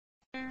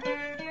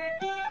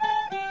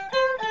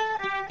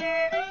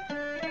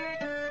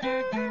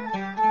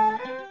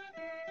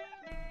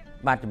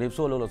បាទជំរាប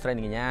សួរលោកស្រី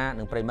នាងកញ្ញា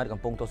និងប្រិយមិត្តកំ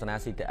ពុងទស្សនា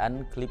CTN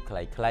คลิปខ្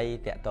លីៗ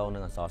តាក់ទងនឹ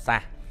ងអក្សរសា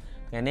ស្ត្រ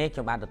ថ្ងៃនេះខ្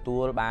ញុំបានទទួ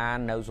លបាន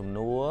នៅសំ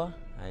ណួរ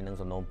ហើយនឹង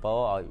សំណូមពរ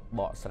ឲ្យ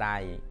បកស្រា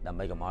យដើម្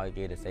បីកុំឲ្យ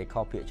គេទៅសេខុ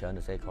សពាក្យច្រើន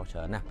ទៅសេខុសច្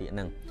រើនណាស់ពាក្យហ្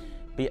នឹង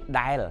ពាក្យ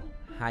ដែល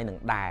ហើយនឹង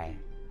ដែរ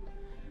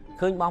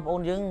ឃើញបងប្អូ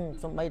នយើង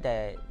សូម្បីតែ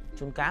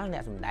ជួនកាលអ្ន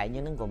កសម្ដែងយើ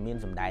ងហ្នឹងក៏មាន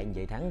សម្ដែងនិ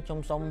យាយថាខ្ញុំ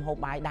សុំហូប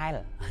បាយដែល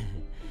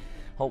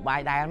ហូបបាយ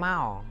ដែលម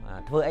ក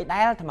ធ្វើអី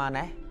ដែលថ្ម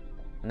ណា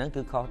ហ្នឹង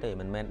គឺខុសទេ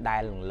មិនមែនដែ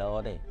លនឹងលោ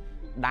ទេ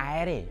ដែរ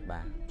ទេបា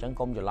ទអញ្ចឹង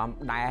កុំច្រឡំ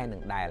ដែរហើយនឹ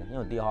ងដែលខ្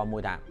ញុំឧទាហរណ៍មួ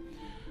យថា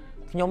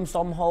ខ្ញុំ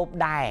សុំហូប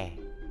ដែរ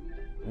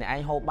អ្នកឯ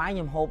ងហូបបាយខ្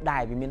ញុំហូបដែ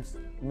រវាមាន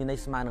ន័យ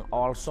ស្មើនឹង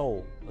also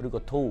ឬ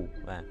ក៏ to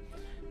បាទ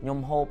ខ្ញុំ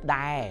ហូប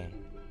ដែរ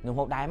ម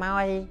ក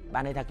អីបា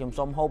នន័យថាខ្ញុំ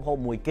សុំហូប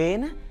មួយគេ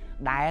ណា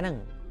ដែរហ្នឹង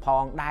ផ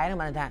ងដែរហ្នឹង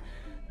បានន័យថា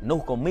នោះ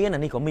ក៏មានអា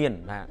នេះក៏មាន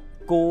បាទ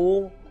គូ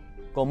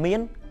ក៏មាន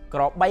ក្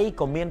របី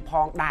ក៏មានផ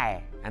ងដែរ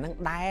អាហ្នឹង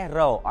ដែររ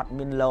អត់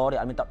មានលោទេ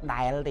អត់មានត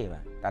ដែលទេបា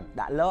ទតែ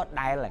ដាក់លោ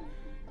ដែលហើយ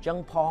អញ្ចឹង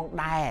ផង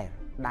ដែរ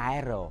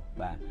រ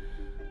បាទ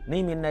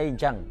នេះមានន័យអ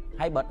ញ្ចឹង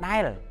ហើយបើ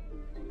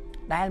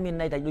ដែលមាន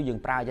ន័យតែដូចយើង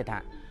ប្រើចេះថា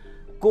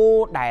គោ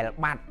ដែល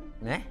បាត់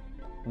ណា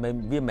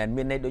វាមិនមែន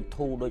មានន័យដូច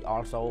to ដូច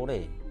also ទេ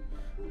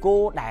គោ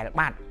ដែល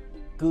បាត់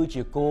គឺ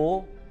ជាគោ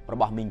រ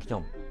បស់មីងខ្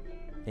ញុំ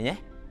ឃើញទេ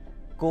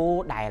គោ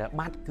ដែល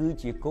បាត់គឺ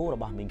ជាគោរ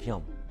បស់មីងខ្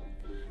ញុំ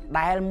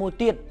ដែលមួយ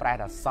ទៀតប្រែ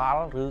ថាស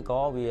ល់ឬ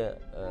ក៏វា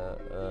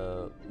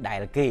ដែ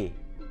លគេ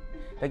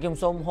តែខ្ញុំ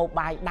សុំហូប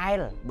បាយដែល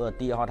បើឧ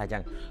ទាហរណ៍ថាចឹ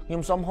ងខ្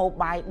ញុំសុំហូប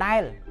បាយដែ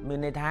លមាន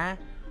ន័យថា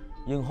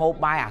យើងហូប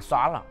បាយអាស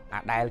ល់អា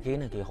ដែលគេ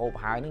ហ្នឹងគេហូប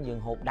ហើយហ្នឹងយើង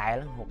ហូបដែល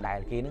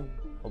គេហ្នឹង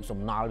ហូបសំ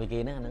ណល់ពីគេ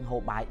ហ្នឹងហូ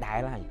បបាយដែល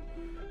ហើយ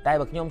តែ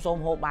បើខ្ញុំសុំ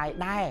ហូបបាយ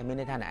ដែរមាន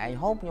ន័យថាអ្នកឯង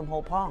ហូបខ្ញុំហូ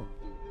បផង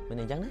មាន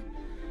ន័យអញ្ចឹងណា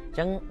អញ្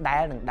ចឹងដែ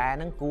លនឹងដែល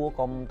ហ្នឹងគួរ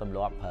កុំទម្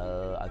លាប់ប្រើ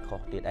ឲ្យខុស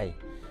ទៀតអី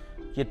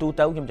ជាទូ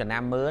ទៅខ្ញុំចំ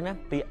ណាំមើលណា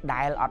ពាក្យ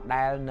ដែលអត់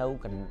ដែល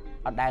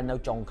នៅ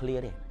ចុងឃ្លា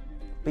ទេ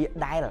ពាក្យ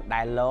ដែល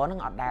លហ្នឹង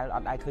អត់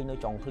ដែលឃើញនៅ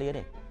ចុងឃ្លា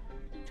ទេ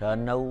ច្រើន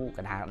នៅក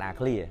ណ្ដាល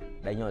ឃ្លា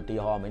ដែលខ្ញុំឧទា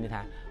ហរណ៍មានន័យ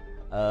ថា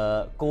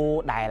គោ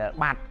ដែល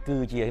បាត់គឺ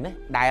ជាណា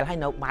ដែលឲ្យ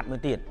នៅបាត់មួ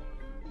យទៀត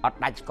អត់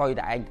ដាច់ស្កុយ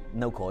តែឯង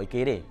នៅក្រោយ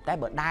គេទេតែ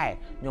បើដែរ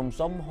ខ្ញុំ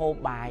សុំហូប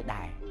បាយ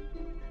ដែរ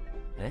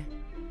ណា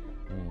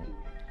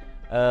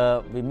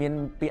វាមាន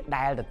ពាក្យ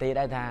ដែលទៅទេ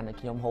ដែរថា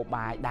ខ្ញុំហូប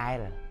បាយ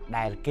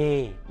ដែលគេ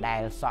ដែ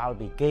លសល់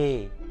ពីគេ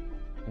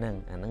ហ្នឹង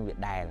អាហ្នឹងវា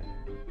ដែល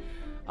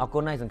អរគុ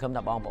ណហើយសង្ឃឹម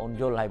ថាបងប្អូន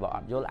យល់ហើយបើអ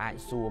ត់យល់អាច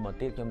សួរមក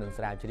ទៀតខ្ញុំនឹង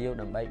ស្រាវជ្រាវ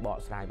ដើម្បីបក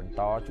ស្រាយបន្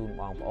តជូន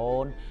បងប្អូ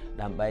ន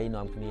ដើម្បី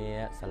នាំគ្នា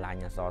ស្រឡាញ់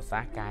អក្សរសា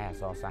ស្ត្រកែអក្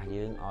សរសាស្ត្រ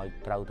យើងឲ្យ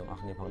ត្រូវទាំងអ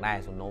ស់គ្នាផងដែរ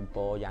សំណូមព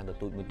រយ៉ាងទ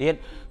ទូចមួយទៀត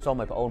សូម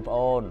ឲ្យបងប្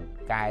អូន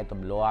កែទ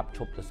ម្លាប់ឈ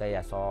ប់សរសេរ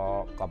អក្សរ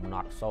កំណ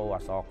ត់សូអ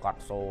ក្សរក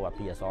ត់សូ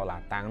ពីអក្សរឡា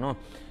តាំងនោះ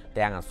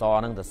ទាំងអក្សរ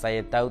ហ្នឹងសរសេរ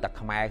ទៅតែ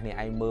ខ្មែរគ្នា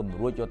ឯងមើលមិន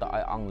រួចយកទៅ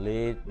ឲ្យអង់គ្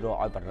លេសរក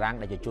ឲ្យបារាំង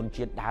ដែលជាជន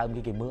ជាតិដើម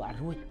គេមើលអ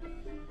ត់រួច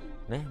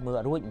ណាមើល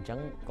អត់រួចអញ្ចឹង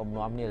កុំ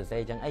នាំគ្នាសរសេរ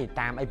អញ្ចឹងអី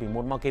តាមអីពី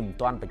មុនមកគេមិន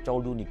ទាន់បញ្ចូល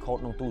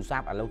Unicode ក្នុងទូរស័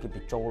ព្ទឥឡូវគេប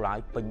ញ្ចូលហើយ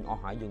ពេញអ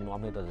ស់ហើយយើងនាំ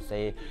គ្នាទៅសរ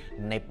សេរ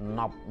ណេបណ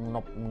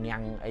ប់ញ៉ាំ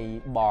ងអី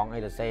បងអី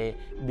សរសេរ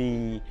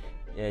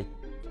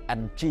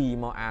BNG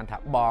មកអានថា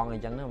បងអី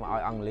ចឹងមកឲ្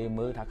យអង់គ្លេស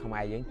មើលថាខ្មែ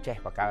រយើងចេះ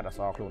បង្កើតអក្ស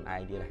រខ្លួនឯ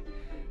ងទៀត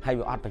ហើយ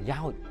វាអត់ប្រយោ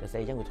ជន៍សរសេ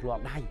រអញ្ចឹងវាធ្លា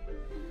ប់ដៃ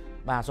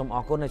បាទសូមអ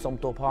រគុណហើយសូម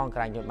ទោសផងក្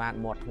រែងខ្ញុំបាន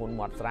មាត់ធ្ងន់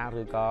មាត់ស្រាល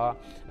ឬក៏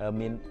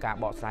មានការ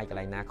បកស្រាយកន្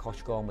លែងណាខុស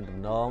ឆ្គងមិនទំ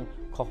នង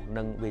ខុស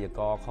នឹងវេយ្យាក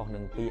រណ៍ខុសនឹ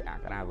ងពាក្យអ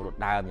ក្សរាវិរុទ្ធ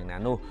ដើមយ៉ាងណា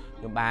នោះ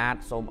ខ្ញុំបាទ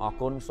សូមអរ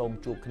គុណសូម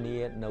ជួបគ្នា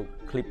នៅ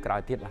คลิปក្រោ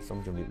យទៀតបាទសូម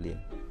ជម្រាបលា